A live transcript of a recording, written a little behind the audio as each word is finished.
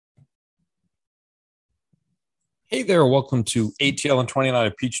Hey there, welcome to ATL and 29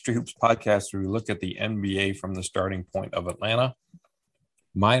 of Peachtree Hoops podcast, where we look at the NBA from the starting point of Atlanta.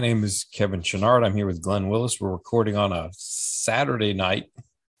 My name is Kevin Chouinard. I'm here with Glenn Willis. We're recording on a Saturday night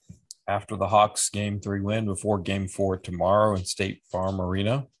after the Hawks Game 3 win before Game 4 tomorrow in State Farm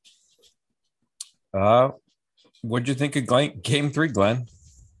Arena. What'd you think of Game 3, Glenn?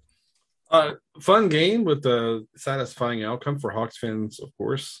 Fun game with a satisfying outcome for Hawks fans, of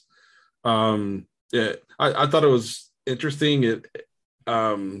course. I thought it was interesting.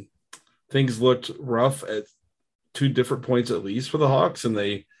 Things looked rough at two different points at least for the Hawks, and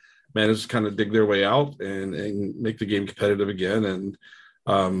they managed to kind of dig their way out and make the game competitive again. And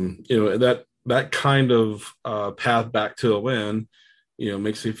that kind of path back to a win,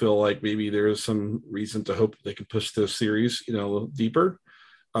 makes me feel like maybe there is some reason to hope they can push this series, a little deeper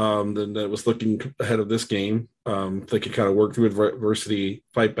than that was looking ahead of this game. They could kind of work through adversity,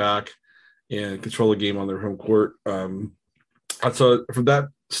 fight back, and control the game on their home court. So from that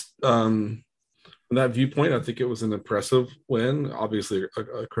viewpoint, I think it was an impressive win, obviously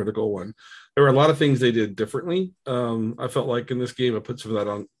a critical one. There were a lot of things they did differently. I felt like in this game, I put some of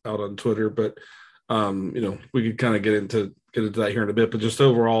that out on Twitter, but we could kind of get into that here in a bit. But just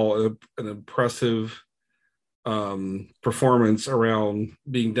overall, an impressive performance around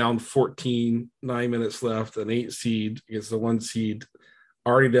being down 14, 9 minutes left, an 8 seed against the 1 seed,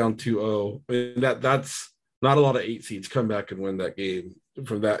 already down 2-0. I mean, that's not a lot of 8 seeds come back and win that game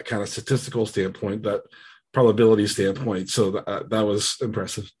from that kind of statistical standpoint, that probability standpoint. So that was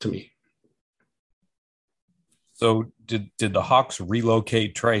impressive to me. So did the Hawks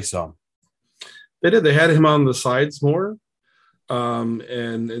relocate Trey some? They did. They had him on the sides more.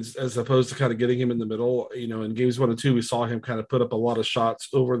 And as opposed to kind of getting him in the middle, in games 1 and 2, we saw him kind of put up a lot of shots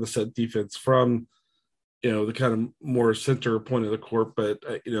over the set defense from, the kind of more center point of the court. But,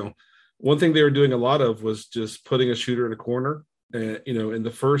 one thing they were doing a lot of was just putting a shooter in a corner. And, in the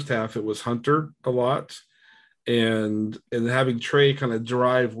first half, it was Hunter a lot. And having Trey kind of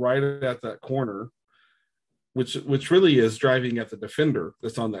drive right at that corner, which really is driving at the defender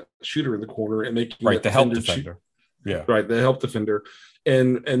that's on that shooter in the corner and making the help defender. Yeah. Right. The help defender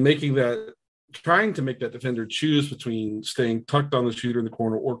and trying to make that defender choose between staying tucked on the shooter in the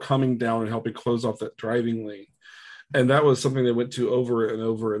corner or coming down and helping close off that driving lane. And that was something they went to over and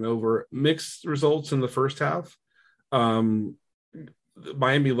over and over. Mixed results in the first half. Miami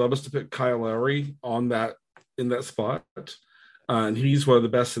loves to put Kyle Lowry in that spot. And he's one of the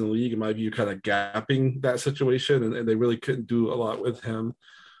best in the league, in my view, kind of gapping that situation. And they really couldn't do a lot with him.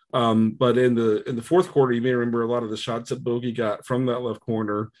 But in the fourth quarter, you may remember a lot of the shots that Bogey got from that left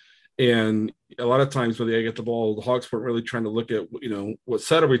corner. And a lot of times when they get the ball, the Hawks weren't really trying to look at, what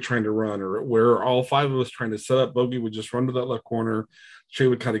set are we trying to run, or where all five of us trying to set up. Bogey would just run to that left corner. Shea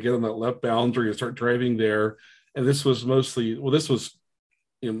would kind of get on that left boundary and start driving there. And this was most of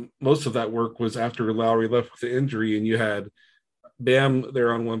that work was after Lowry left with the injury, and you had Bam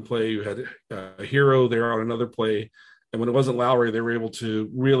there on one play, you had Hero there on another play. And when it wasn't Lowry, they were able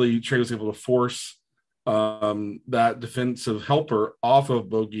to Trey was able to force that defensive helper off of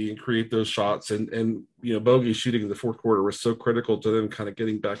Bogey and create those shots. And Bogey shooting in the fourth quarter was so critical to them kind of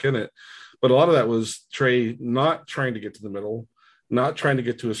getting back in it. But a lot of that was Trey not trying to get to the middle, not trying to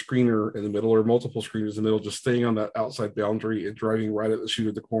get to a screener in the middle or multiple screeners in the middle, just staying on that outside boundary and driving right at the shooter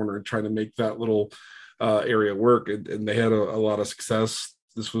at the corner and trying to make that little area work. And they had a lot of success.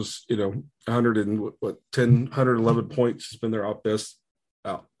 This was, 111 points has been their best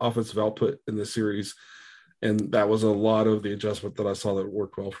offensive output in this series. And that was a lot of the adjustment that I saw that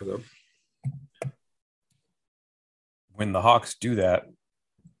worked well for them. When the Hawks do that,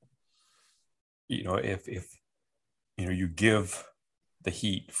 if you give the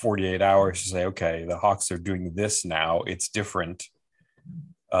Heat 48 hours to say, okay, the Hawks are doing this now, it's different.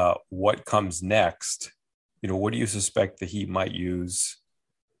 What comes next? What do you suspect the Heat might use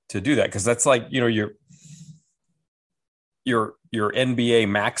to do that? Because that's like, your NBA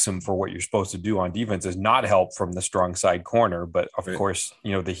maxim for what you're supposed to do on defense is not help from the strong side corner. But of course,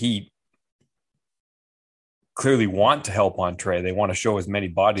 the Heat clearly want to help on Trey. They want to show as many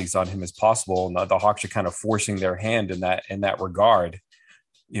bodies on him as possible. And the Hawks are kind of forcing their hand in that regard.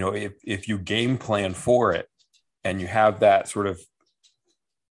 If you game plan for it and you have that sort of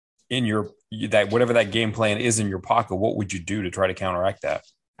whatever that game plan is in your pocket, what would you do to try to counteract that?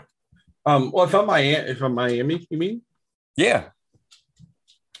 Well, if I'm Miami, you mean? Yeah.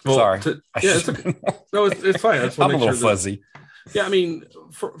 Well, sorry. It's okay. No, it's fine. I'm a little fuzzy. Yeah, I mean,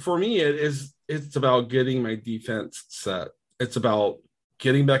 for me, it's about getting my defense set. It's about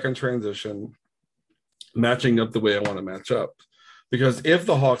getting back in transition, matching up the way I want to match up. Because if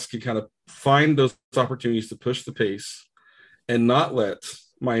the Hawks can kind of find those opportunities to push the pace and not let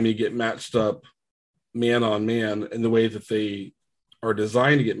Miami get matched up man on man in the way that they are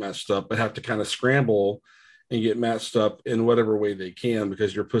designed to get matched up, but have to kind of scramble and get matched up in whatever way they can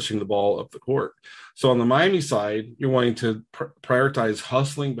because you're pushing the ball up the court. So on the Miami side, you're wanting to prioritize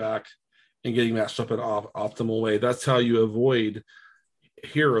hustling back and getting matched up in an optimal way. That's how you avoid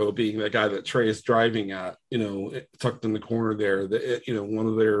Hero being that guy that Trey is driving at, tucked in the corner there, one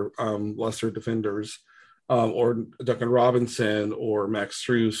of their lesser defenders, or Duncan Robinson or Max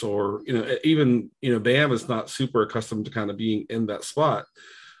Strus, or, even, Bam is not super accustomed to kind of being in that spot.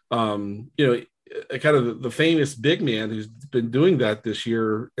 Kind of the famous big man who's been doing that this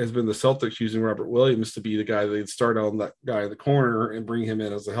year has been the Celtics using Robert Williams to be the guy they'd start on that guy in the corner and bring him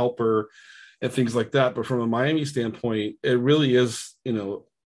in as a helper and things like that. But from a Miami standpoint, it really is,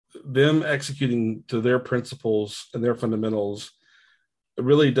 them executing to their principles and their fundamentals. It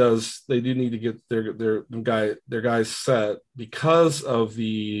really does. They do need to get their guys set because of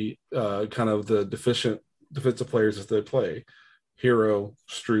the kind of the deficient defensive players as they play. Hero,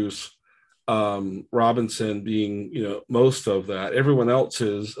 Strus, Robinson being, most of that. Everyone else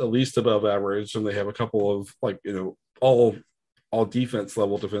is at least above average, and they have a couple of all defense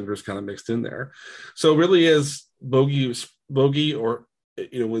level defenders kind of mixed in there. So it really is Bogey, or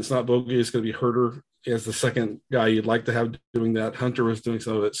when it's not Bogey, it's going to be Herter as the second guy you'd like to have doing that. Hunter was doing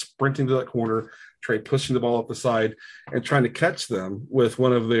some of it, sprinting to that corner, Trey pushing the ball up the side and trying to catch them with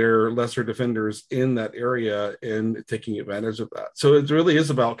one of their lesser defenders in that area and taking advantage of that. So it really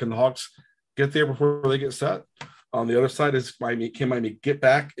is about, can the Hawks get there before they get set? On the other side is can Miami get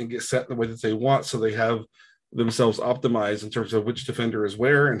back and get set in the way that they want, so they have themselves optimized in terms of which defender is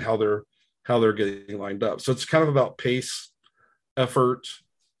where and how they're getting lined up. So it's kind of about pace, effort,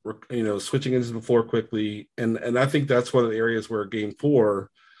 switching into the floor quickly. And I think that's one of the areas where game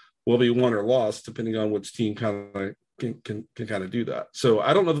 4 will be won or lost, depending on which team kind of can kind of do that. So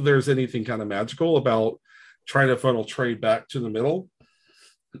I don't know that there's anything kind of magical about trying to funnel Trey back to the middle.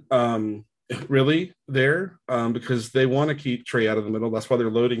 Really there, because they want to keep Trey out of the middle. That's why they're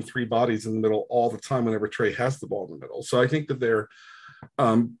loading 3 bodies in the middle all the time whenever Trey has the ball in the middle. So I think that they're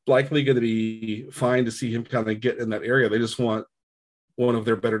likely going to be fine to see him kind of get in that area. They just want one of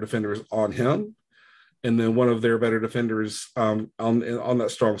their better defenders on him, and then one of their better defenders on that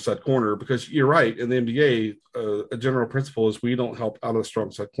strong side corner, because you're right, in the NBA, a general principle is we don't help out of the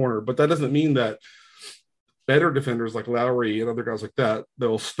strong side corner, but that doesn't mean that better defenders like Lowry and other guys like that,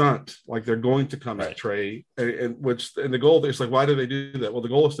 they'll stunt, like they're going to come at Trey, and the goal is like, why do they do that? Well, the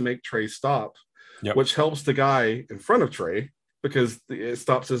goal is to make Trey stop, which helps the guy in front of Trey because it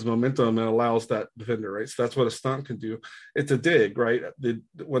stops his momentum and allows that defender, right? So that's what a stunt can do. It's a dig, right?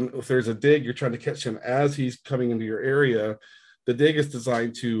 If there's a dig, you're trying to catch him as he's coming into your area. The dig is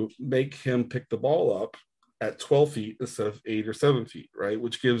designed to make him pick the ball up at 12 feet instead of 8 or 7 feet, right?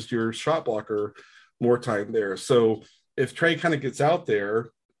 Which gives your shot blocker more time there. So if Trey kind of gets out there,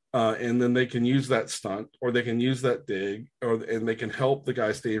 and then they can use that stunt, or they can use that dig, and they can help the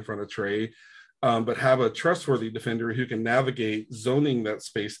guy stay in front of Trey, but have a trustworthy defender who can navigate zoning that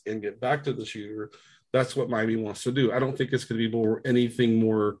space and get back to the shooter. That's what Miami wants to do. I don't think it's going to be anything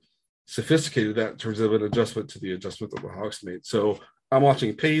more sophisticated that in terms of an adjustment to the adjustment that the Hawks made. So I'm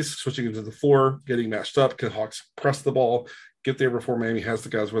watching pace, switching into the floor, getting matched up. Can Hawks press the ball, get there before Miami has the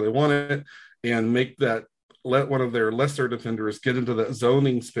guys where they want it, and let one of their lesser defenders get into that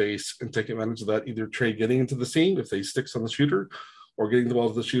zoning space and take advantage of that, either Trey getting into the seam if they sticks on the shooter, or getting the ball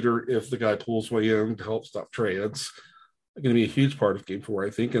to the shooter if the guy pulls way in to help stop Trey. That's going to be a huge part of game 4, I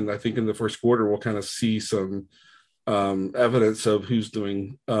think. And I think in the first quarter, we'll kind of see some evidence of who's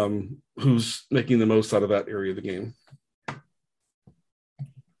making the most out of that area of the game.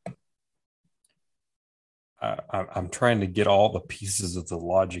 I'm trying to get all the pieces of the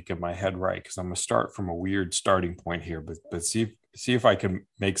logic in my head right, because I'm going to start from a weird starting point here, but see if I can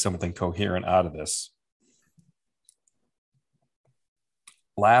make something coherent out of this.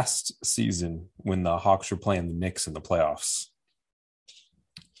 Last season, when the Hawks were playing the Knicks in the playoffs,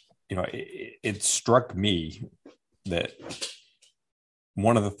 it struck me that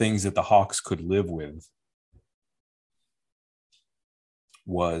one of the things that the Hawks could live with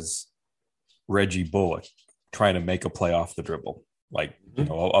was Reggie Bullock trying to make a play off the dribble. Like, of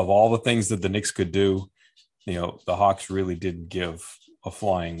all the things that the Knicks could do, the Hawks really didn't give a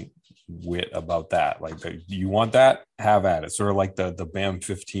flying wit about that. Like, you want that, have at it. Sort of like the Bam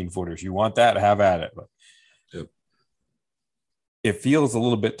 15-footers. You want that, have at it. Yep. It feels a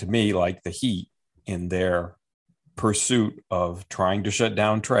little bit to me like the Heat in their pursuit of trying to shut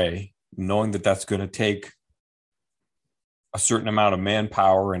down Trey, knowing that that's going to take a certain amount of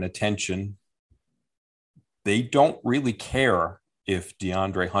manpower and attention. They don't really care if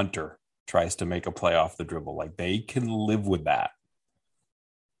DeAndre Hunter tries to make a play off the dribble. Like, they can live with that.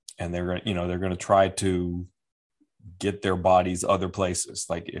 And they're going to, they're going to try to get their bodies other places.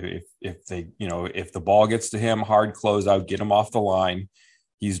 Like, if they, if the ball gets to him, hard closeout, get him off the line,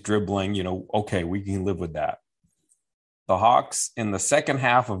 he's dribbling, okay, we can live with that. The Hawks in the second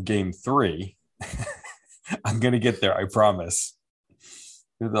half of game 3, I'm going to get there, I promise.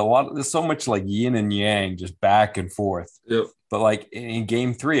 There's so much like yin and yang, just back and forth. Yep. But like in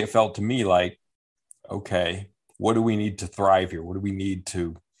game 3, it felt to me like, okay, what do we need to thrive here? What do we need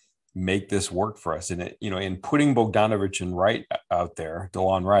to make this work for us? And in putting Bogdanovic and Wright out there,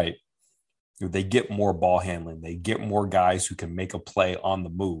 DeLon Wright, they get more ball handling. They get more guys who can make a play on the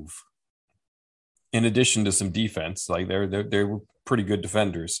move. In addition to some defense, like they were pretty good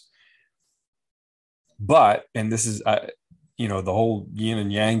defenders. But, and this is, the whole yin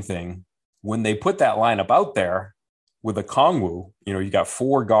and yang thing, when they put that lineup out there with Okongwu, you got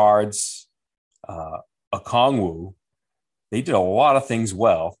 4 guards, Okongwu, they did a lot of things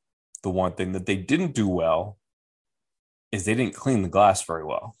well. The one thing that they didn't do well is they didn't clean the glass very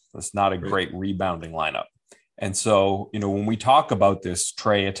well. It's not a great rebounding lineup. And so, when we talk about this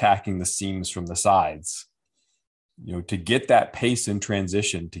Trae attacking the seams from the sides, to get that pace in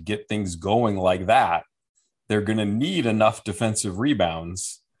transition, to get things going like that, they're going to need enough defensive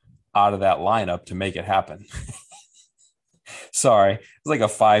rebounds out of that lineup to make it happen. Sorry, it's like a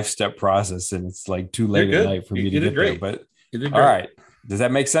 5-step process, and it's like too late at night for me to get there. But all right, does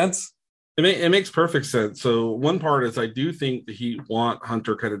that make sense? It makes perfect sense. So one part is I do think the Heat want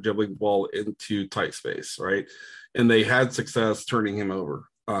Hunter kind of dribbling the ball into tight space, right? And they had success turning him over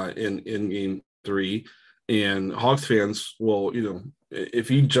in game 3. And Hawks fans will,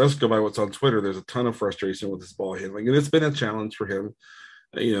 if you just go by what's on Twitter, there's a ton of frustration with his ball handling. And it's been a challenge for him,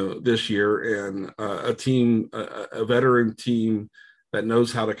 this year. And a veteran team that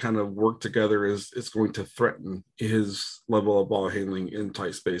knows how to kind of work together is going to threaten his level of ball handling in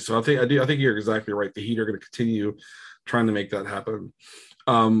tight space. So I think you're exactly right. The Heat are going to continue trying to make that happen.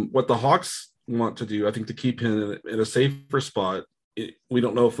 What the Hawks want to do, I think, to keep him in a safer spot, we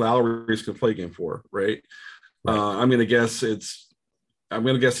don't know if Lowry is going to play game 4, right? I'm going to guess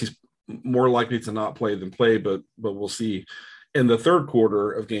he's more likely to not play than play, but we'll see. In the third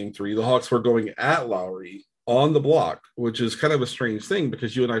quarter of game 3, the Hawks were going at Lowry on the block, which is kind of a strange thing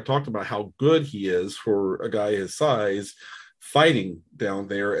because you and I talked about how good he is for a guy his size, fighting down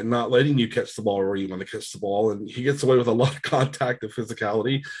there and not letting you catch the ball where you want to catch the ball. And he gets away with a lot of contact and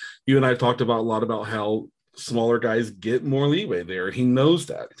physicality. You and I talked about a lot about how smaller guys get more leeway there, and he knows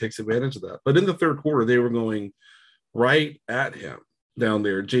that. He takes advantage of that. But in the third quarter, they were going right at him down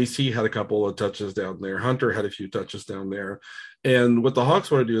there. JC had a couple of touches down there. Hunter had a few touches down there. And what the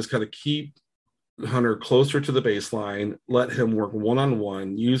Hawks want to do is kind of keep Hunter closer to the baseline, let him work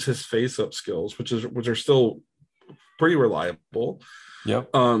one-on-one, use his face-up skills, which are still pretty reliable. Yep.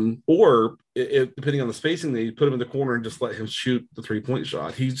 Or depending on the spacing, they put him in the corner and just let him shoot the 3-point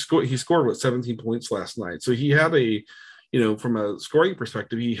shot. He scored 17 points last night. So he had from a scoring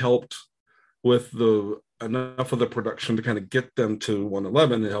perspective, he helped with enough of the production to kind of get them to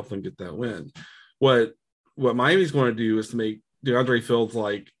 111 and help them get that win. What Miami's going to do is to make DeAndre feels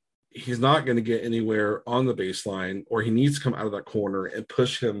like he's not going to get anywhere on the baseline, or he needs to come out of that corner and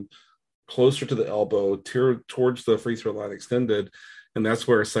push him closer to the elbow, towards the free throw line extended. And that's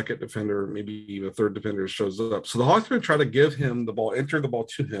where a second defender, maybe even a third defender, shows up. So the Hawks are going to try to give him the ball, enter the ball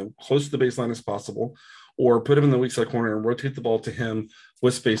to him close to the baseline as possible, or put him in the weak side corner and rotate the ball to him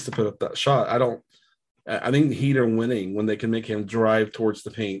with space to put up that shot. I think the Heat are winning when they can make him drive towards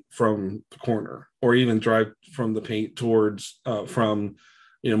the paint from the corner, or even drive from the paint towards from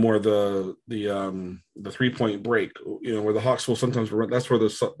more the 3-point break, where the Hawks will sometimes run. That's where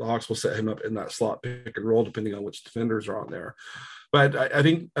the Hawks will set him up in that slot pick and roll, depending on which defenders are on there. But I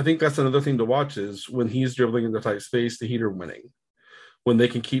think that's another thing to watch is when he's dribbling into tight space, the Heat are winning. When they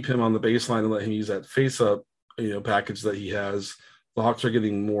can keep him on the baseline and let him use that face-up, package that he has, the Hawks are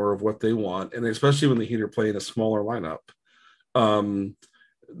getting more of what they want, and especially when the Heat are playing a smaller lineup.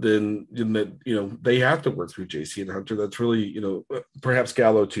 Then they have to work through JC and Hunter. That's really perhaps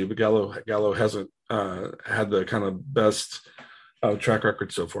Gallo too, but Gallo hasn't had the kind of best track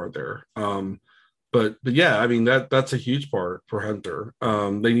record so far there. But yeah, I mean that's a huge part for Hunter.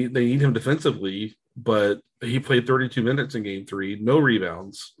 They need him defensively, but he played 32 minutes in game 3, no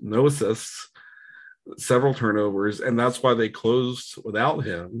rebounds, no assists, several turnovers, and that's why they closed without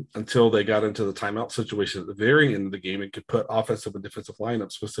him until they got into the timeout situation at the very end of the game and could put offensive and defensive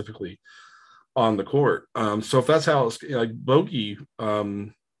lineup specifically on the court. So if that's how it's like Bogey,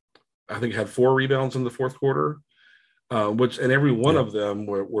 I think had 4 rebounds in the fourth quarter, which and every one of them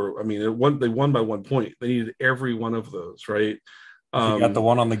were I mean, they won by 1 point. They needed every one of those, right? He got the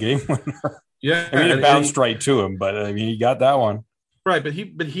one on the game winner. Yeah, I mean, it bounced right to him, but I mean, he got that one. Right, but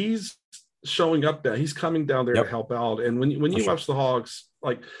he's showing up there. He's coming down there to help out. And when you watch the Hawks,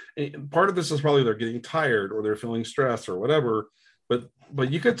 like part of this is probably they're getting tired or they're feeling stressed or whatever.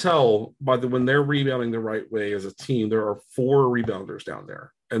 But you could tell when they're rebounding the right way as a team, there are 4 rebounders down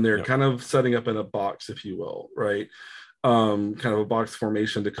there, and they're kind of setting up in a box, if you will, right? Kind of a box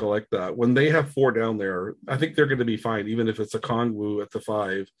formation to collect that. When they have 4 down there, I think they're going to be fine, even if it's a Kongwu at the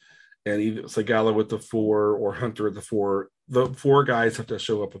 5 and either Segala with the 4 or Hunter at the 4. The 4 guys have to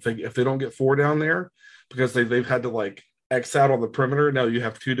show up. If they don't get 4 down there, because they've had to like X out on the perimeter. Now you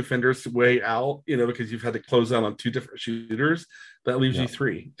have 2 defenders way out, because you've had to close out on 2 different shooters. That leaves you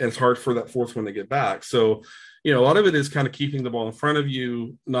 3. And it's hard for that 4th one to get back. So, a lot of it is kind of keeping the ball in front of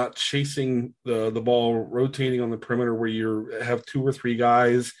you, not chasing the ball, rotating on the perimeter where you have 2 or 3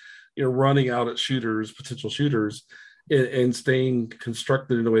 guys, running out at potential shooters, and staying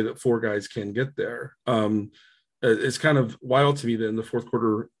constructed in a way that 4 guys can get there. It's kind of wild to me that in the fourth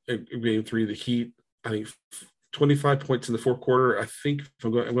quarter, game 3, the Heat, I think 25 points in the fourth quarter. I think if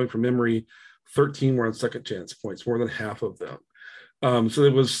I'm going from memory, 13 were on second chance points, more than half of them.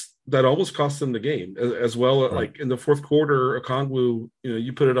 So that almost cost them the game as well. Right. Like in the fourth quarter, Okongwu,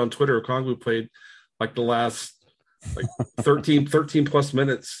 you put it on Twitter, Okongwu played like the last 13 plus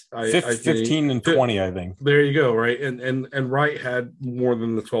minutes. 15 and 20, I think. There you go. Right. And Wright had more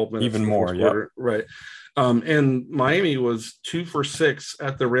than the 12 minutes. Even more. Yeah. Right. And Miami was 2 for 6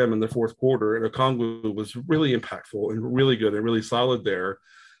 at the rim in the fourth quarter, and Okongwu was really impactful and really good and really solid there.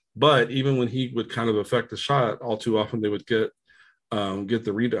 But even when he would kind of affect the shot, all too often they would get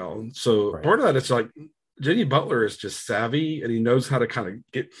the rebound. So part of that is like Jimmy Butler is just savvy, and he knows how to kind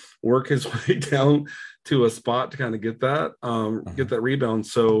of work his way down to a spot to kind of get that rebound.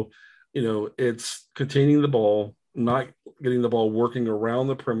 So, it's containing the ball, not getting the ball working around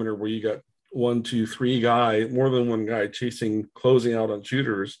the perimeter where you got 1, 2, 3 more than one guy closing out on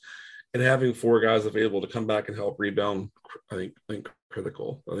shooters, and having 4 guys available to come back and help rebound. I think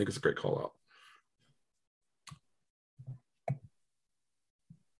critical. I think it's a great call out.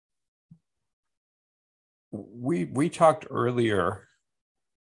 We talked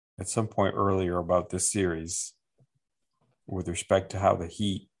at some point earlier about this series with respect to how the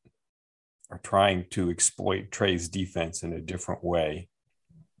Heat are trying to exploit Trey's defense in a different way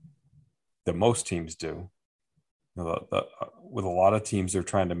that most teams do. With a lot of teams, they're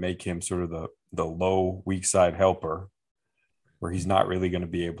trying to make him sort of the low weak side helper, where he's not really going to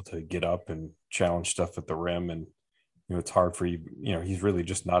be able to get up and challenge stuff at the rim. And, it's hard for you, he's really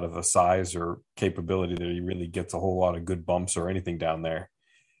just not of the size or capability that he really gets a whole lot of good bumps or anything down there.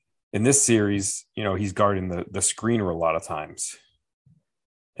 In this series, he's guarding the screener a lot of times.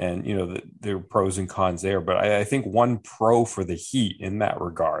 And, there are pros and cons there. But I think one pro for the Heat in that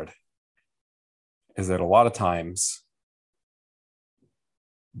regard is that a lot of times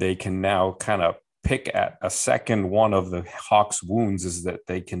they can now kind of pick at a second one of the Hawks' wounds is that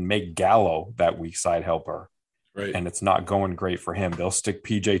they can make Gallo that weak side helper. Right. And it's not going great for him. They'll stick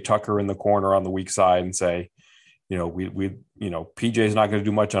PJ Tucker in the corner on the weak side and say, PJ is not going to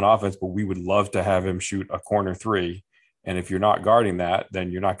do much on offense, but we would love to have him shoot a corner 3. And if you're not guarding that, then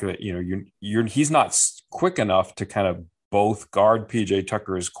you're not going to, he's not quick enough to kind of both guard PJ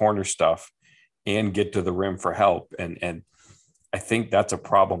Tucker's corner stuff and get to the rim for help. And I think that's a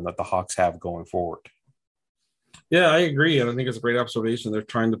problem that the Hawks have going forward. Yeah, I agree. And I think it's a great observation. They're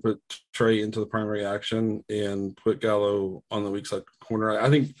trying to put Trey into the primary action and put Gallo on the weak side corner. I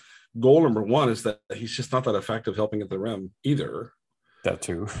think goal number 1 is that he's just not that effective helping at the rim either. That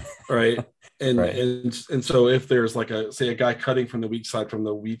too. Right. And right. And so if there's like a guy cutting from the weak side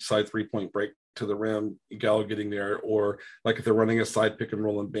 3-point break to the rim, Gallo getting there, or like if they're running a side pick and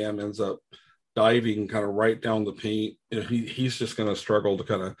roll and Bam ends up diving kind of right down the paint, he's just going to struggle to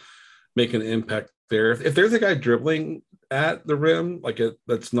kind of make an impact there. If there's a guy dribbling at the rim,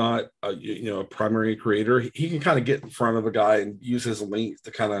 that's not a primary creator, he can kind of get in front of a guy and use his length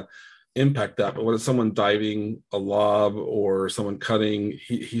to kind of impact that. But when it's someone diving a lob or someone cutting,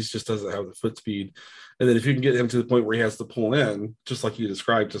 he just doesn't have the foot speed. And then if you can get him to the point where he has to pull in, just like you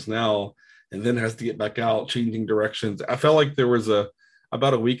described just now, and then has to get back out, changing directions. I felt like there was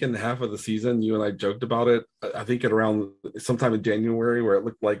about a week and a half of the season, you and I joked about it, I think at around sometime in January, where it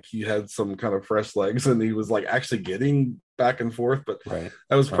looked like he had some kind of fresh legs and he was like actually getting back and forth, but that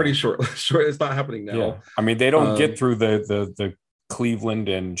was pretty short. It's not happening now. Yeah. I mean, they don't get through the Cleveland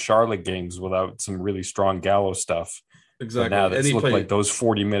and Charlotte games without some really strong Gallo stuff. Exactly. But now And that's looked like those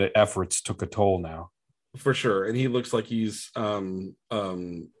 40-minute efforts took a toll now. For sure. And he looks like he's feeling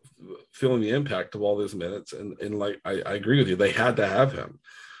the impact of all those minutes. And like, I agree with you. They had to have him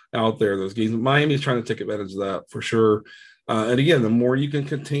out there, those games. Miami's trying to take advantage of that for sure. And again, the more you can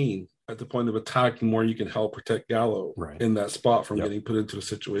contain at the point of attack, the more you can help protect Gallo in that spot from getting put into a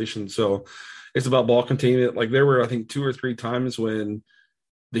situation. So it's about ball containment. Like there were, I think, 2 or 3 times when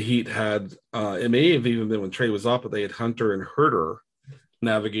the Heat had, it may have even been when Trey was up, but they had Hunter and Herter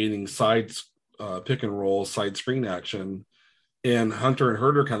navigating sides, pick and roll, side screen action. And Hunter and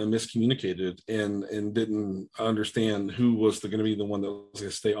Herter kind of miscommunicated and didn't understand who was going to be the one that was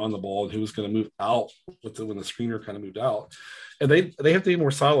going to stay on the ball and who was going to move out when the screener kind of moved out. And they have to be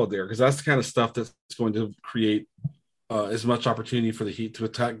more solid there, because that's the kind of stuff that's going to create as much opportunity for the Heat to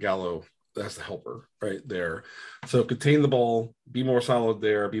attack Gallo. That's the helper right there. So contain the ball, be more solid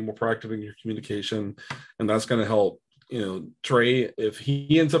there, be more proactive in your communication, and that's going to help. Trey, if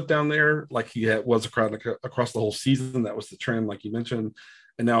he ends up down there like he was across the whole season, that was the trend, like you mentioned.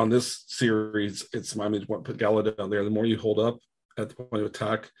 And now in this series, it's Miami want to put Gallo down there. The more you hold up at the point of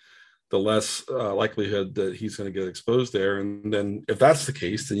attack, the less likelihood that he's going to get exposed there. And then if that's the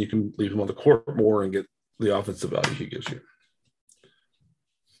case, then you can leave him on the court more and get the offensive value he gives you.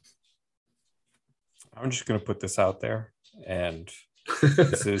 I'm just going to put this out there, and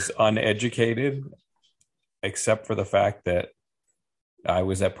this is uneducated, except for the fact that I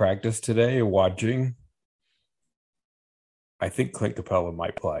was at practice today watching. I think Clint Capella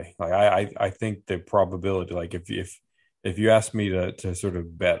might play. Like I think the probability, like if you ask me to sort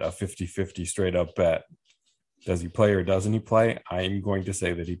of bet a 50-50 straight up bet, does he play or doesn't he play? I'm going to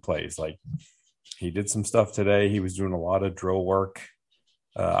say that he plays. Like he did some stuff today. He was doing a lot of drill work.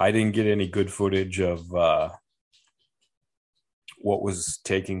 I didn't get any good footage of what was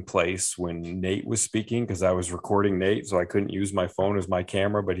taking place when Nate was speaking, because I was recording Nate, so I couldn't use my phone as my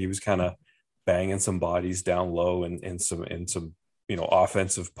camera, but he was kind of banging some bodies down low and some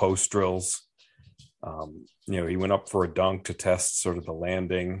offensive post drills. He went up for a dunk to test sort of the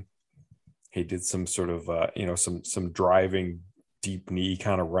landing. He did some sort of some driving deep knee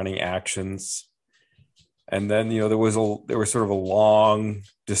kind of running actions. And then, there was sort of a long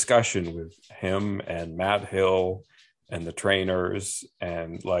discussion with him and Matt Hill and the trainers,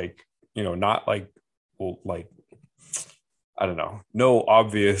 and not I don't know, no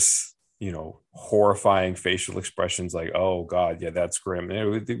obvious, horrifying facial expressions like, oh God, yeah, that's grim.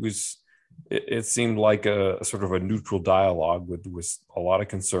 It seemed like a sort of a neutral dialogue with a lot of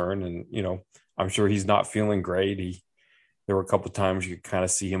concern. And, I'm sure he's not feeling great. There were a couple of times you could kind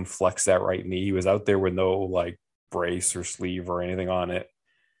of see him flex that right knee. He was out there with no like brace or sleeve or anything on it.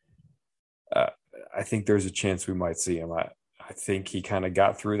 I think there's a chance we might see him. I think he kind of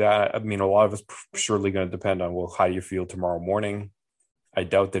got through that. I mean, a lot of it's surely going to depend on, how do you feel tomorrow morning? I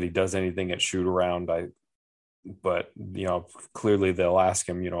doubt that he does anything at shoot around. But clearly they'll ask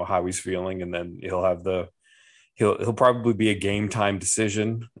him, how he's feeling, and then he'll probably be a game time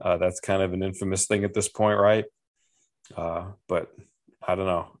decision. That's kind of an infamous thing at this point, right? But I don't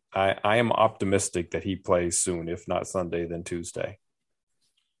know. I am optimistic that he plays soon, if not Sunday, then Tuesday.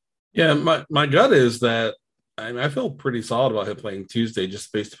 Yeah, my gut is that I feel pretty solid about him playing Tuesday,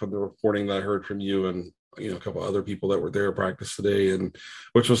 just based upon the reporting that I heard from you and a couple other people that were there at practice today, and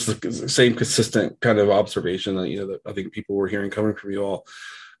which was the same consistent kind of observation that that I think people were hearing coming from you all.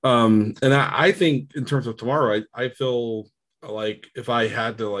 And I think in terms of tomorrow, I feel like if I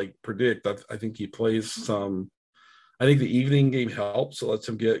had to predict, I think he plays some. I think the evening game helps. It lets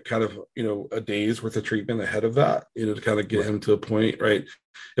him get kind of, a day's worth of treatment ahead of that, to kind of get him to a point, right?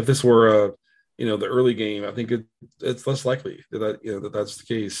 If this were the early game, I think it's less likely that that's the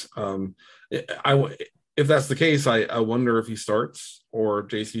case. If that's the case, I wonder if he starts or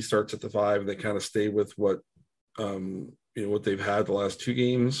JC starts at the 5. They kind of stay with what what they've had the last 2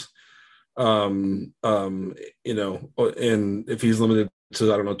 games. And if he's limited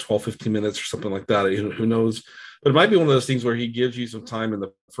to, I don't know, 12, 15 minutes or something like that, who knows? But it might be one of those things where he gives you some time in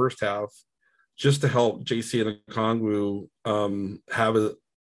the first half just to help JC and Okongwu have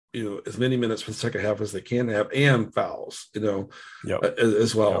as many minutes for the second half as they can have, and fouls,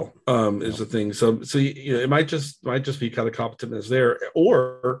 as well, is the thing. So it might just be kind of competentness there.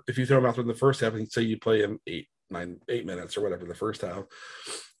 Or if you throw him out there in the first half and say you play him 8 minutes or whatever in the first half,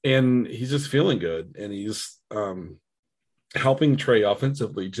 and he's just feeling good, and he's helping Trey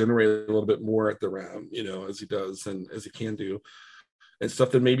offensively generate a little bit more at the rim, as he does and as he can do, and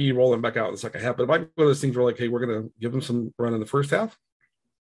stuff, that maybe you roll him back out in the second half. But it might be one of those things where hey, we're going to give him some run in the first half.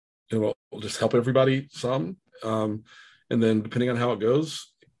 We'll just help everybody some. And then depending on how it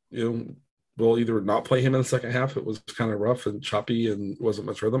goes, we'll either not play him in the second half. It was kind of rough and choppy and wasn't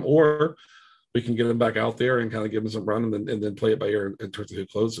much rhythm, or we can get him back out there and kind of give him some run and then play it by ear in terms of who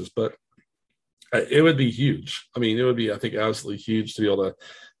closes. But it would be huge. I mean, it would be, I think, absolutely huge to be able to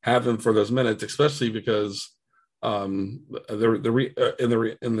have him for those minutes, especially because in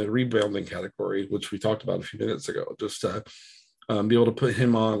the rebounding category, which we talked about a few minutes ago, just to be able to put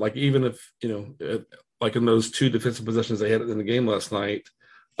him on, like, even if, like in those 2 defensive possessions they had in the game last night,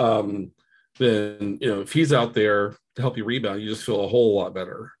 then, if he's out there to help you rebound, you just feel a whole lot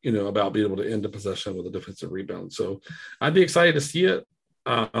better, about being able to end a possession with a defensive rebound. So I'd be excited to see it.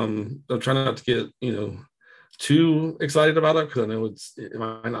 I'm trying not to get, too excited about it, because I know it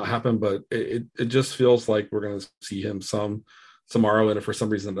might not happen, but it just feels like we're going to see him tomorrow. And if for some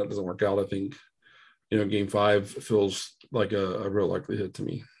reason that doesn't work out, I think, game 5 feels like a real likelihood to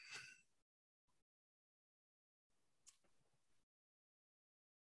me.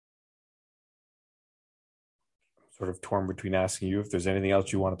 Sort of torn between asking you if there's anything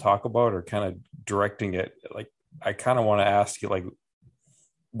else you want to talk about, or kind of directing it. Like, I kind of want to ask you, like,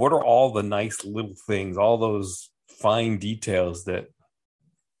 what are all the nice little things, all those fine details that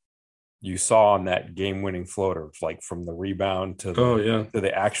you saw on that game-winning floater, like from the rebound to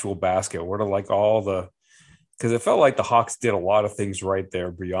the actual basket? What are like all the, because it felt like the Hawks did a lot of things right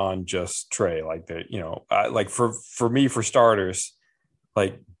there beyond just Trey. Like that, like for me, for starters,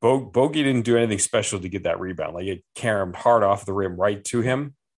 like Bogey didn't do anything special to get that rebound. Like, it caromed hard off the rim right to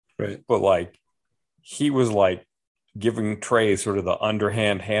him. Right. But like, he was like giving Trey sort of the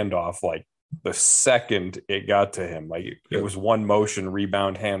underhand handoff, like the second it got to him. Like, it was one motion,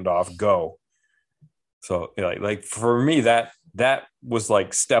 rebound, handoff, go. So like for me, that was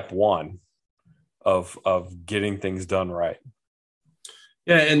like step one of getting things done right.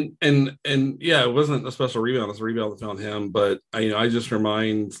 Yeah, and yeah, it wasn't a special rebound. It was a rebound that found him. But I just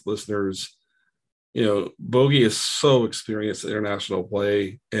remind listeners, Bogey is so experienced in international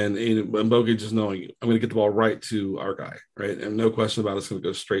play, and Bogey just knowing, I'm going to get the ball right to our guy, right, and no question about it, it's going to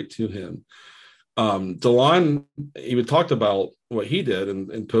go straight to him. Delon even talked about what he did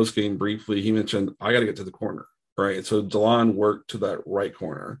in post game briefly. He mentioned, I got to get to the corner, right? So Delon worked to that right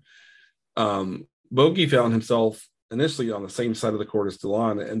corner. Bogey found himself initially on the same side of the court as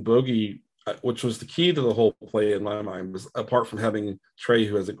Delon, and Bogey, which was the key to the whole play in my mind, was, apart from having Trey,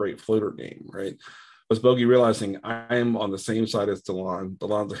 who has a great floater game, right, was Bogey realizing, I'm on the same side as Delon.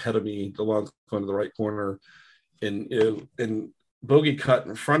 Delon's ahead of me. Delon's going to the right corner, and Bogey cut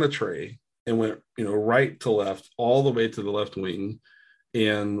in front of Trey and went, right to left, all the way to the left wing,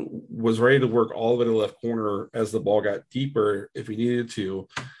 and was ready to work all the way to the left corner as the ball got deeper if he needed to.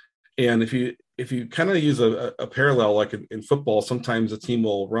 And if you kind of use a parallel, like in football, sometimes a team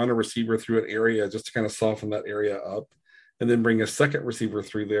will run a receiver through an area just to kind of soften that area up, and then bring a second receiver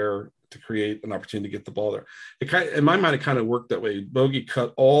through there to create an opportunity to get the ball there. In my mind, it kind of worked that way. Bogey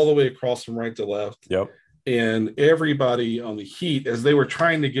cut all the way across from right to left. Yep. And everybody on the Heat, as they were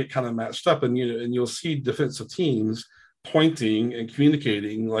trying to get kind of matched up, and you'll see defensive teams pointing and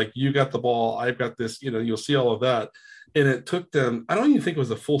communicating, like, you got the ball, I've got this, you'll see all of that. And it took them, I don't even think it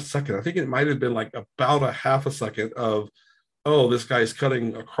was a full second. I think it might have been like about a half a second of, oh, this guy's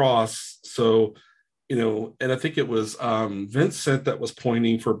cutting across. So, and I think it was Vincent that was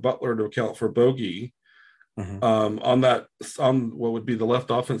pointing for Butler to account for Bogey. Mm-hmm. On what would be the left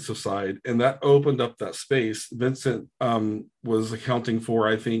offensive side, and that opened up that space. Vincent was accounting for,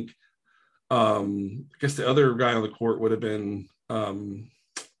 I think, I guess the other guy on the court would have been, I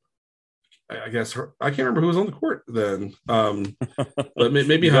guess I can't remember who was on the court then, but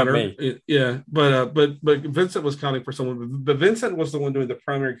maybe Hunter. Yeah, but Vincent was counting for someone. But Vincent was the one doing the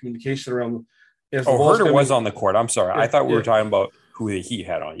primary communication around. Herter was on the court. I'm sorry, I thought we were talking about who he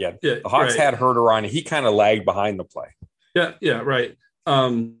had on. Yeah, the Hawks had Herter on. He kind of lagged behind the play. Yeah, right.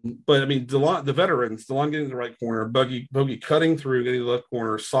 But I mean, the veterans, Delon getting the right corner, Bogey cutting through, getting the left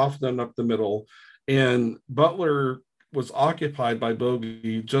corner, softening up the middle, and Butler was occupied by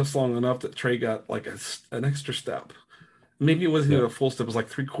Bogey just long enough that Trey got like an extra step. Maybe it wasn't even a full step; it was like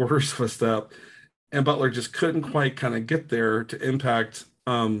 3/4 of a step, and Butler just couldn't quite kind of get there to impact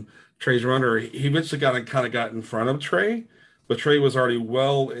Trey's runner. He eventually got in front of Trey, but Trey was already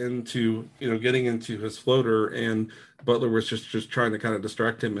well into, getting into his floater, and Butler was just trying to kind of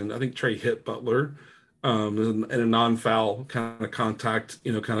distract him. And I think Trey hit Butler in a non-foul kind of contact,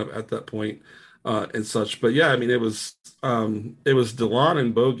 kind of at that point and such. But yeah, I mean, it was Delon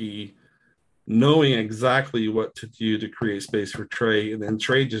and Bogey knowing exactly what to do to create space for Trey, and then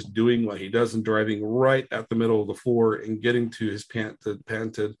Trey just doing what he does and driving right at the middle of the floor and getting to his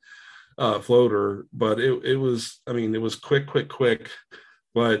patented floater, but it was, I mean, it was quick.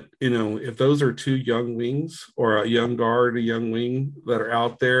 But if those are two young wings or a young guard, a young wing that are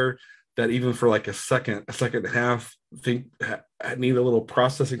out there that even for like a second and a half need a little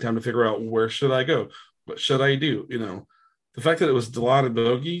processing time to figure out where should I go, what should I do? The fact that it was Delon and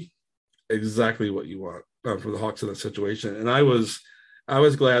Bogey, exactly what you want for the Hawks in that situation. And I was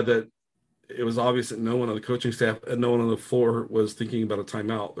glad that it was obvious that no one on the coaching staff and no one on the floor was thinking about a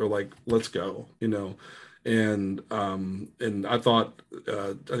timeout. They're like, let's go, And I thought,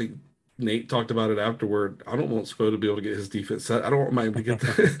 I think Nate talked about it afterward. I don't want Spo to be able to get his defense set. I don't want Miami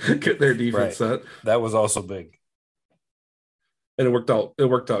to get their defense set. That was also big. And it worked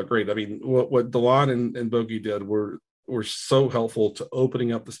out great. I mean, what Delon and Bogey did were so helpful to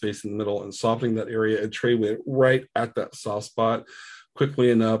opening up the space in the middle and softening that area. And Trey went right at that soft spot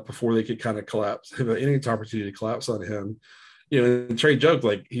quickly enough before they could kind of collapse, have any opportunity to collapse on him. And Trey joked,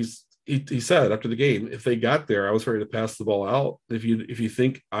 like he said after the game, if they got there, I was ready to pass the ball out. If you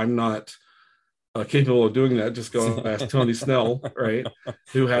think I'm not capable of doing that, just go ask Tony Snell, right?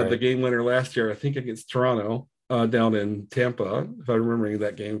 Who had the game winner last year, I think against Toronto down in Tampa, if I'm remembering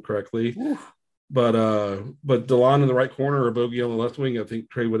that game correctly. Oof. But Delon in the right corner or Bogey on the left wing, I think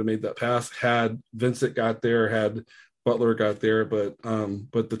Trey would have made that pass had Vincent got there, had Butler got there. But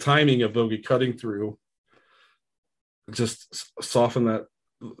the timing of Bogey cutting through just softened that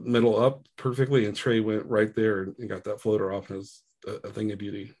middle up perfectly, and Trey went right there and got that floater off as a thing of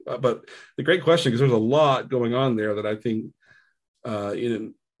beauty. But the great question, because there's a lot going on there that I think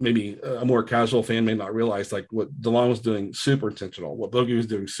maybe a more casual fan may not realize, like what Delon was doing, super intentional. What Bogey was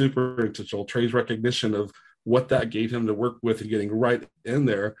doing, super intentional. Trey's recognition of what that gave him to work with and getting right in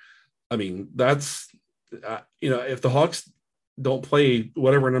there. I mean, that's, if the Hawks don't play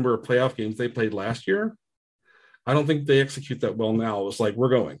whatever number of playoff games they played last year, I don't think they execute that well now. It's like, we're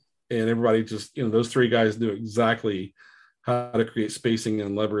going. And everybody just, those three guys knew exactly how to create spacing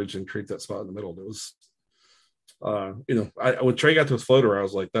and leverage and create that spot in the middle. It was, when Trey got to his floater, I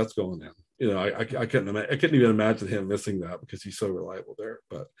was like, that's going in. I couldn't even imagine him missing that because he's so reliable there.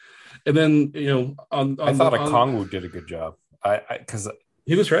 But, and then, I thought Okongwu did a good job. Because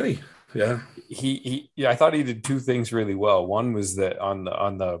he was ready. Yeah. I thought he did two things really well. One was that on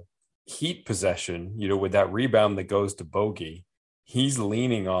the Heat possession, with that rebound that goes to Bogey, he's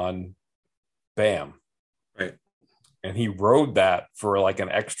leaning on Bam. Right. And he rode that for like an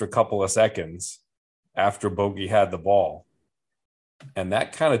extra couple of seconds after Bogey had the ball. And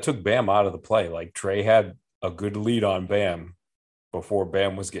that kind of took Bam out of the play. Like Trey had a good lead on Bam before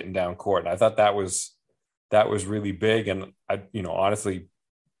Bam was getting down court. And I thought that was really big. And honestly,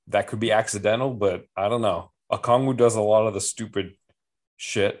 that could be accidental, but I don't know. Okongwu does a lot of the stupid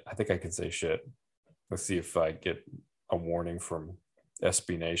shit. I think I can say shit. Let's see if I get a warning from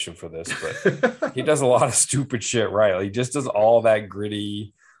SB Nation for this, but he does a lot of stupid shit, right? He just does all that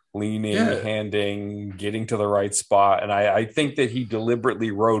gritty, leaning, handing, getting to the right spot. And I think that he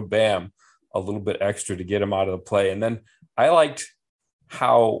deliberately rode Bam a little bit extra to get him out of the play. And then I liked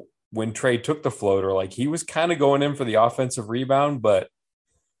how when Trey took the floater, like he was kind of going in for the offensive rebound, but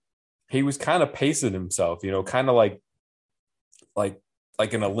he was kind of pacing himself, kind of like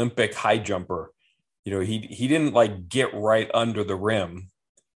an Olympic high jumper. He didn't like get right under the rim.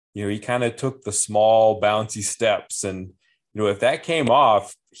 He kind of took the small bouncy steps, and if that came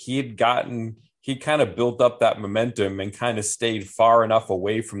off, he'd kind of built up that momentum and kind of stayed far enough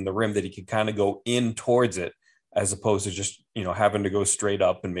away from the rim that he could kind of go in towards it, as opposed to just having to go straight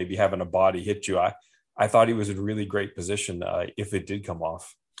up and maybe having a body hit you. I thought he was in a really great position if it did come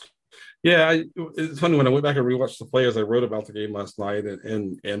off. Yeah, it's funny when I went back and rewatched the play as I wrote about the game last night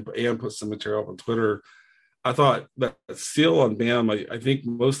and put some material up on Twitter. I thought that seal on Bam, I think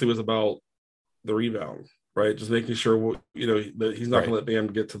mostly was about the rebound, right? Just making sure that he's not going to let Bam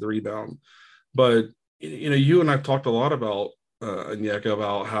get to the rebound. But you and I've talked a lot about Onyeka,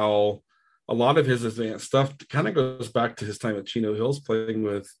 about how a lot of his advanced stuff kind of goes back to his time at Chino Hills playing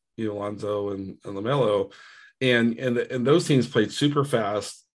with Lonzo and LaMelo, and those teams played super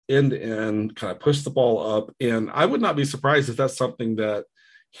fast. End to end, kind of push the ball up. And I would not be surprised if that's something that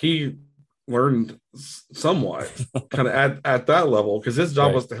he learned somewhat kind of at that level, because his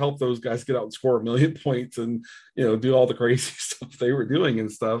job was to help those guys get out and score 1 million points and, do all the crazy stuff they were doing and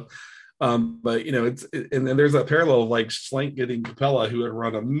stuff. But, and then there's that parallel of like Schlenk getting Capella, who had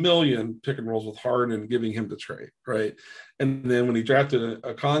run 1 million pick and rolls with Harden and giving him to Trey. Right. And then when he drafted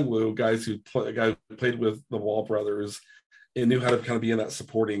Okongwu, a guy who played with the Wall brothers, and knew how to kind of be in that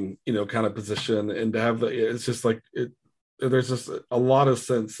supporting, kind of position, and to have it's just like there's just a lot of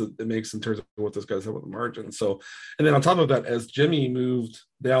sense that it makes in terms of what this guy's have with the margin. So, and then on top of that, as Jimmy moved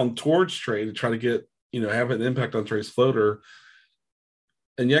down towards Trey to try to get, have an impact on Trey's floater,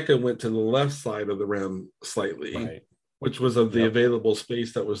 Onyeka went to the left side of the rim slightly, right, which was of the available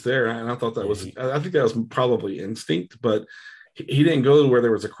space that was there. And I thought that I think that was probably instinct, but he didn't go to where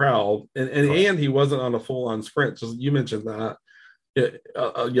there was a crowd, and he wasn't on a full on sprint. So you mentioned that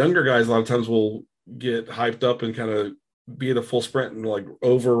younger guys a lot of times will get hyped up and kind of be at a full sprint and like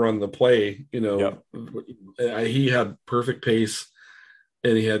overrun the play. He had perfect pace,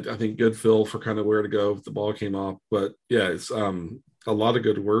 and he had, I think, good feel for kind of where to go if the ball came off. But yeah, it's a lot of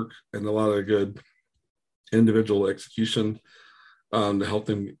good work and a lot of good individual execution to help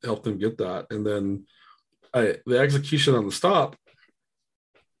them get that. And then the execution on the stop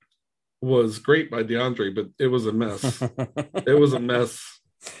was great by DeAndre, but it was a mess. It was a mess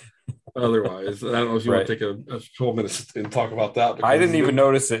otherwise. I don't know if you want to take a couple minutes and talk about that. I didn't even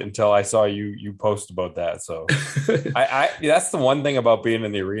notice it until I saw you post about that. So I that's the one thing about being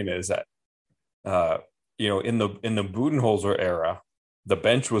in the arena is that in the Budenholzer era, the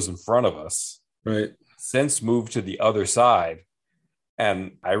bench was in front of us. Right. Since moved to the other side.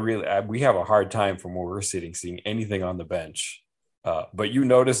 And we have a hard time from where we're sitting, seeing anything on the bench. But you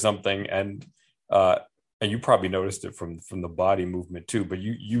noticed something, and you probably noticed it from the body movement too. But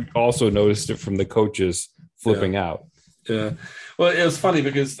you also noticed it from the coaches flipping out. Yeah. Well, it was funny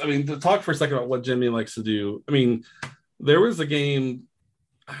because to talk for a second about what Jimmy likes to do. There was a game,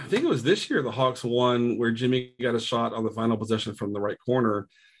 I think it was this year, the Hawks won, where Jimmy got a shot on the final possession from the right corner.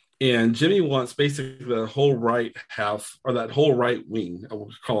 And Jimmy wants basically the whole right half, or that whole right wing, I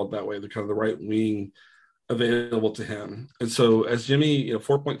will call it that way, the kind of the right wing available to him. And so as Jimmy,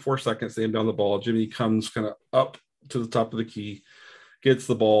 4.4 seconds to aim down the ball, Jimmy comes kind of up to the top of the key, gets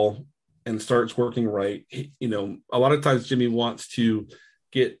the ball, and starts working right. A lot of times Jimmy wants to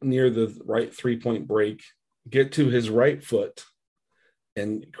get near the right 3-point break, get to his right foot,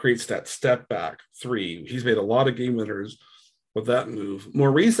 and creates that step back three. He's made a lot of game winners with that move. More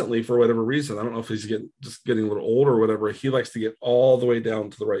recently, for whatever reason, I don't know if he's getting a little older or whatever, he likes to get all the way down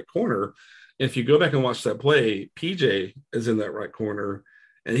to the right corner. If you go back and watch that play, PJ is in that right corner,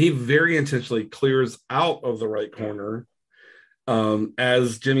 and he very intentionally clears out of the right corner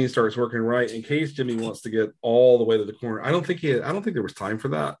as Jimmy starts working right, in case Jimmy wants to get all the way to the corner. I don't think there was time for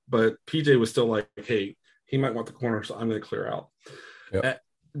that, but PJ was still like, hey, he might want the corner, so I'm going to clear out. Yep.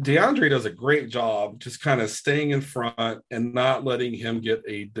 DeAndre does a great job just kind of staying in front and not letting him get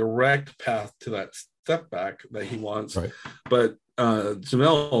a direct path to that step back that he wants. Right. But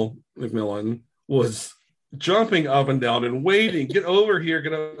Jamel McMillan was jumping up and down and waiting, get over here,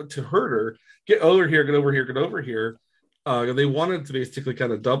 get over to Herder, get over here, get over here, get over here. They wanted to basically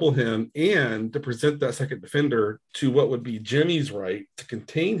kind of double him and to present that second defender to what would be Jimmy's right to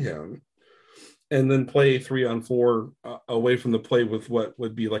contain him, and then play 3-on-4 away from the play with what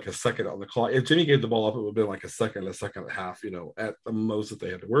would be like a second on the clock. If Jimmy gave the ball up, it would have been like a second and a half, at the most that they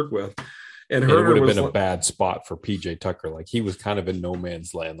had to work with. And Herder it would have been a bad spot for PJ Tucker. Like, he was kind of in no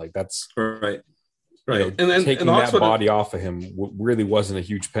man's land. Like, that's right. And then taking that body off of him really wasn't a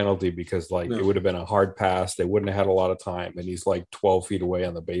huge penalty, because it would have been a hard pass. They wouldn't have had a lot of time, and he's like 12 feet away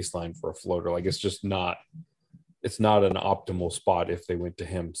on the baseline for a floater. Like, it's not an optimal spot if they went to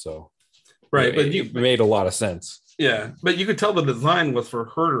him. So. Right, but it made a lot of sense. Yeah, but you could tell the design was for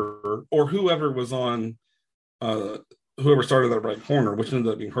Herder or whoever was on, whoever started that right corner, which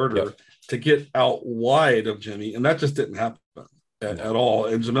ended up being Herder, to get out wide of Jimmy, and that just didn't happen at all.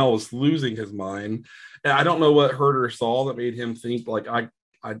 And Jamel was losing his mind. And I don't know what Herder saw that made him think like,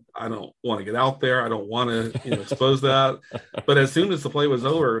 I don't want to get out there. I don't want to expose that. But as soon as the play was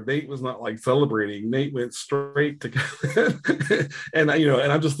over, Nate was not like celebrating. Nate went straight to and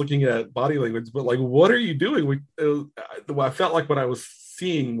and I'm just looking at body language. But like, what are you doing? I felt like what I was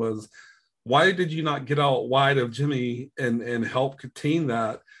seeing was, why did you not get out wide of Jimmy and help contain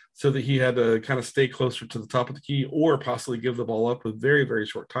that, so that he had to kind of stay closer to the top of the key, or possibly give the ball up with very, very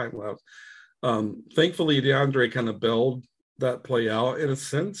short time left? Thankfully, DeAndre kind of bailed that play out in a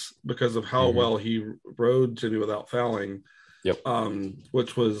sense because of how well he rode Jimmy without fouling. Yep.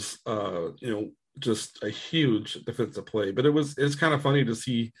 Which was just a huge defensive play. But it's kind of funny to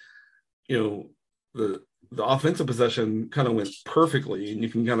see, the offensive possession kind of went perfectly, and you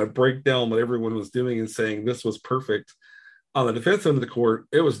can kind of break down what everyone was doing and saying this was perfect. On the defense end of the court,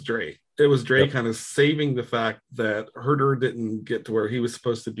 it was Dre. It was Dre kind of saving the fact that Herder didn't get to where he was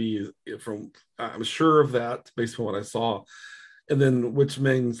supposed to be. I'm sure of that based on what I saw. And then, which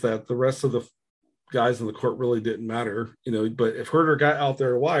means that the rest of the guys in the court really didn't matter, but if Herder got out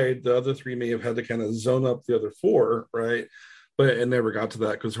there wide, the other three may have had to kind of zone up the other four, right? But it never got to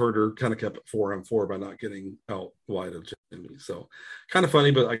that because Herder kind of kept it 4-on-4 by not getting out wide of Jimmy. So kind of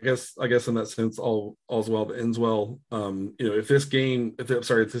funny, but I guess in that sense, all's well that ends well. If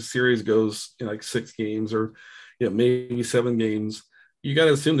this series goes in like 6 games or maybe 7 games, you got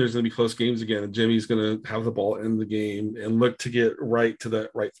to assume there's going to be close games again, and Jimmy's going to have the ball in the game and look to get right to that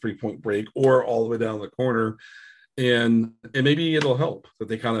right 3-point break or all the way down the corner. And maybe it'll help that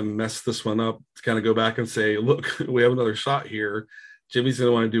they kind of mess this one up to kind of go back and say, look, we have another shot here. Jimmy's going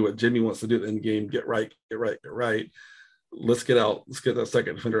to want to do what Jimmy wants to do in the game. Get right. Let's get that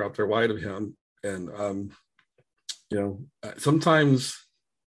second defender out there wide of him. And, sometimes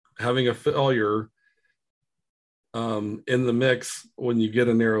having a failure in the mix when you get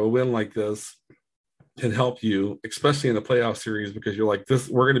a narrow win like this can help you, especially in a playoff series, because you're like,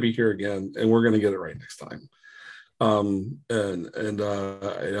 we're going to be here again and we're going to get it right next time. I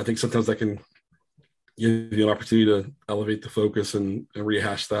think sometimes that can give you an opportunity to elevate the focus and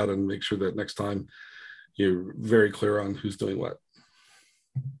rehash that and make sure that next time you're very clear on who's doing what.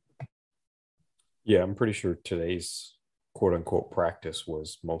 Yeah, I'm pretty sure today's quote unquote practice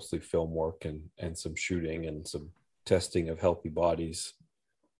was mostly film work and some shooting and some testing of healthy bodies,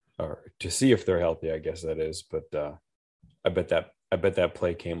 or to see if they're healthy, I guess that is. But I bet that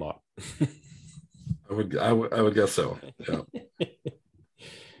play came up. I would guess so. Yeah.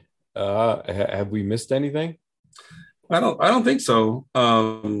 Have we missed anything? I don't think so.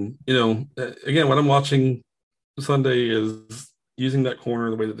 Again, what I'm watching Sunday is using that corner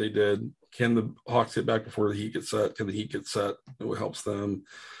the way that they did. Can the Hawks get back before the Heat gets set? Can the Heat get set? It helps them.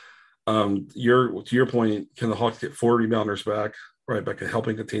 To your point, can the Hawks get 4 rebounders back, right? Back at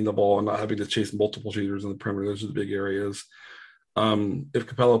helping contain the ball and not having to chase multiple shooters in the perimeter. Those are the big areas. If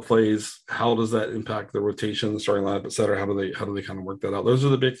Capella plays, how does that impact the rotation, the starting lineup, et cetera? How do they kind of work that out? Those are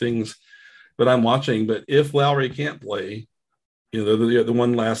the big things that I'm watching. But if Lowry can't play, the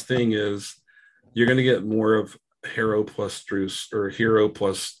one last thing is you're going to get more of Herro plus Strus or Herro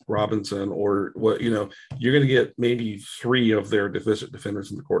plus Robinson, or what, you're going to get maybe 3 of their deficient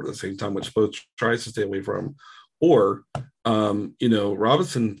defenders in the court at the same time, which both tries to stay away from. Or,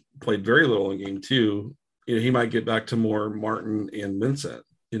 Robinson played very little in game 2. He might get back to more Martin and Vincent,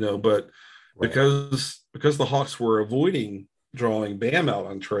 but right. because the Hawks were avoiding drawing Bam out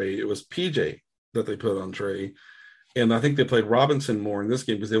on Trey, it was PJ that they put on Trey. And I think they played Robinson more in this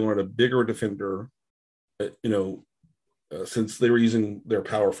game because they wanted a bigger defender, since they were using their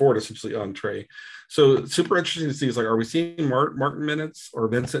power forward essentially on Trey. So it's super interesting to see. It's like, are we seeing Martin minutes or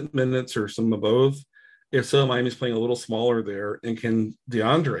Vincent minutes or some of both? If so, Miami's playing a little smaller there. And can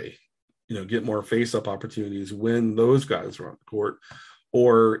DeAndre get more face-up opportunities when those guys are on the court?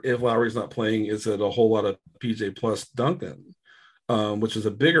 Or if Lowry's not playing, is it a whole lot of PJ plus Duncan, which is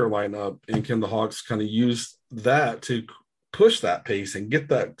a bigger lineup? And can the Hawks kind of use that to push that pace and get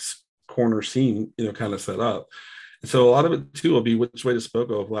that corner seam, kind of set up? And so a lot of it, too, will be which way to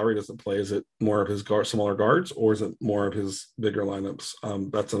Spoko. If Lowry doesn't play, is it more of his smaller guards, or is it more of his bigger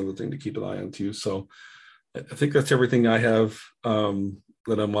lineups? That's another thing to keep an eye on, too. So I think that's everything I have.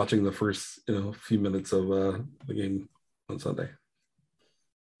 That I'm watching the first few minutes of the game on Sunday.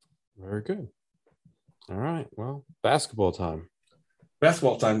 Very good. All right. Well, basketball time. I'm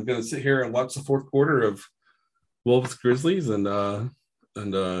going to sit here and watch the fourth quarter of Wolves Grizzlies and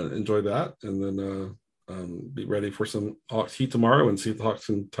enjoy that, and then be ready for some Hawks Heat tomorrow and see if the Hawks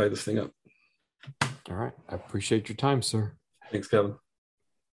can tie this thing up. All right. I appreciate your time, sir. Thanks, Kevin.